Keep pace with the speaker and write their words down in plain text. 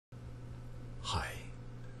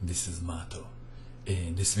This is Mato.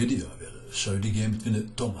 In this video I will show you the game between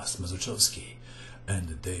Thomas Mazuchowski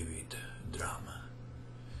and David Drumm.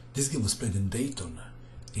 This game was played in Dayton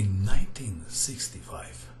in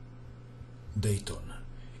 1965. Dayton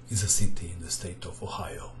is a city in the state of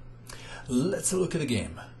Ohio. Let's look at the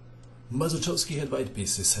game. Mazuchowski had white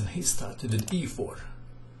pieces and he started at e4.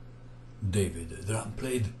 David Drumm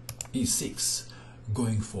played e6,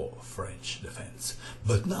 going for French defense.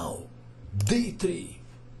 But now d3,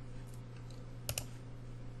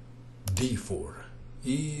 d4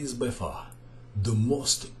 is by far the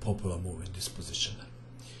most popular move in this position.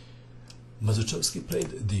 Mazuchowski played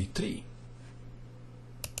d3,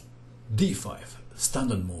 d5,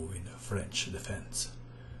 standard move in French defense.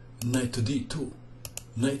 Knight to d2,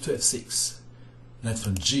 knight to f6, knight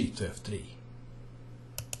from g to f3,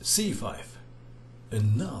 c5,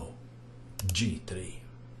 and now g3,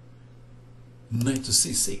 knight to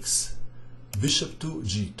c6, bishop to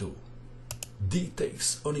g2, d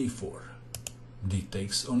takes on e4, d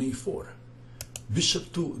takes on e4,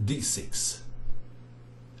 bishop to d6,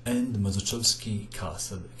 and Mazuchowski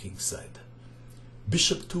castled kingside.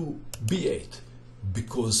 Bishop to b8,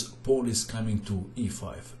 because pawn is coming to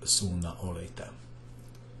e5 sooner or later.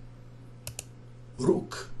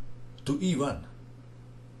 Rook to e1,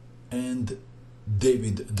 and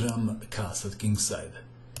David Drumm castled kingside.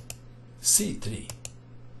 c3,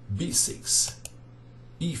 b6,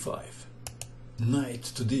 e5, knight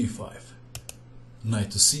to d5,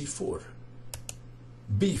 knight to c4,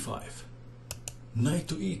 b5, knight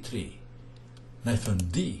to e3, knight from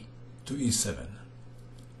d to e7.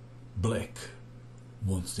 Black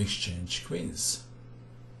wants to exchange queens.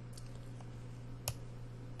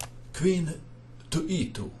 Queen to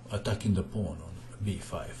e2, attacking the pawn on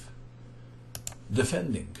b5.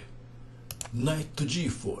 Defending. Knight to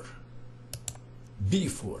g4,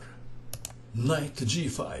 b4, knight to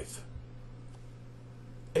g5,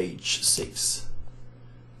 h6,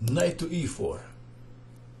 knight to e4,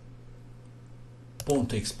 pawn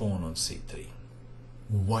takes pawn on c3.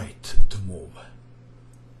 White to move.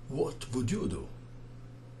 What would you do?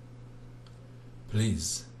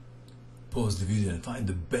 Please pause the video and find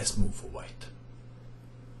the best move for white.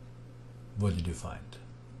 What did you find?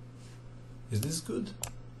 Is this good?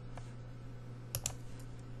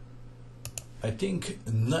 I think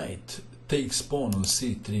knight takes pawn on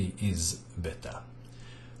c3 is better,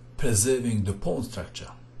 preserving the pawn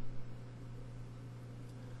structure.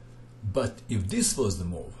 But if this was the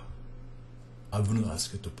move, I wouldn't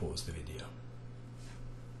ask you to pause the video.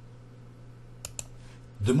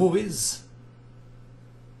 The move is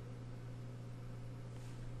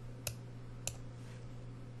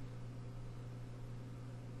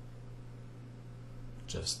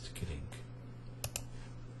just kidding.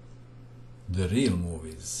 The real move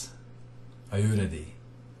is, are you ready?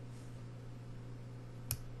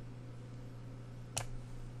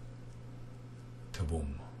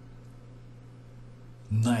 Kaboom.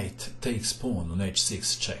 Knight takes pawn on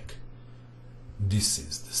h6 check. This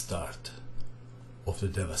is the start of the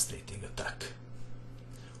devastating attack.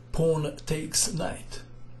 Pawn takes knight.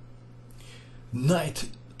 Knight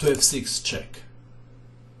to f6 check.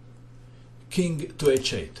 King to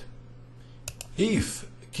h8. If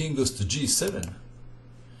king goes to g7,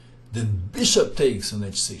 then bishop takes on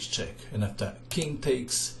h6 check, and after king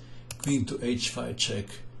takes, queen to h5 check,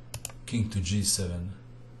 king to g7,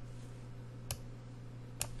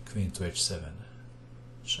 queen to h7,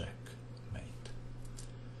 check, mate.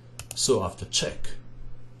 So after check,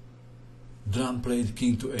 Drumm played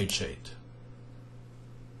king to h8.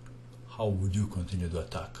 How would you continue the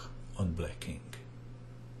attack on black king?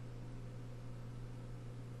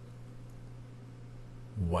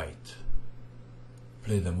 White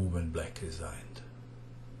played the move and black resigned.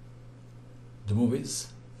 The move is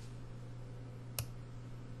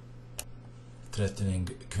threatening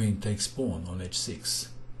queen takes pawn on h6.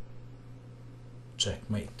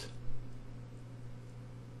 Checkmate.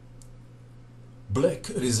 Black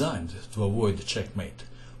resigned to avoid checkmate.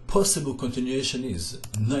 Possible continuation is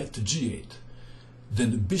knight to g8,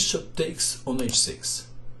 then bishop takes on h6,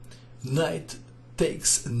 knight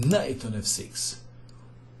takes knight on f6,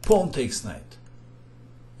 pawn takes knight,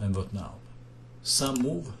 and what now? Some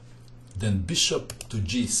move, then bishop to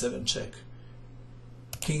g7 check,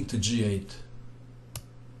 king to g8,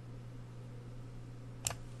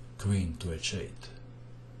 queen to h8,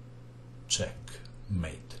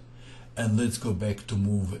 checkmate. And let's go back to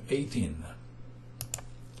move 18.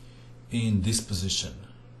 In this position,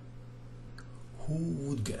 who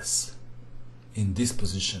would guess? In this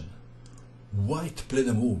position, white played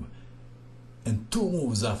a move, and two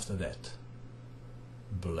moves after that,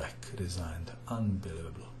 Black resigned.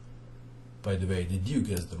 Unbelievable. By the way, did you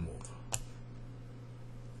guess the move?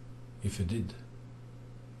 If you did,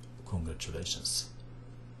 congratulations.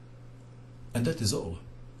 And that is all.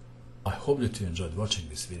 I hope that you enjoyed watching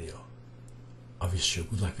this video. I wish you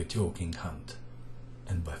good luck with your king hunt,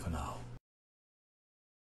 and bye for now.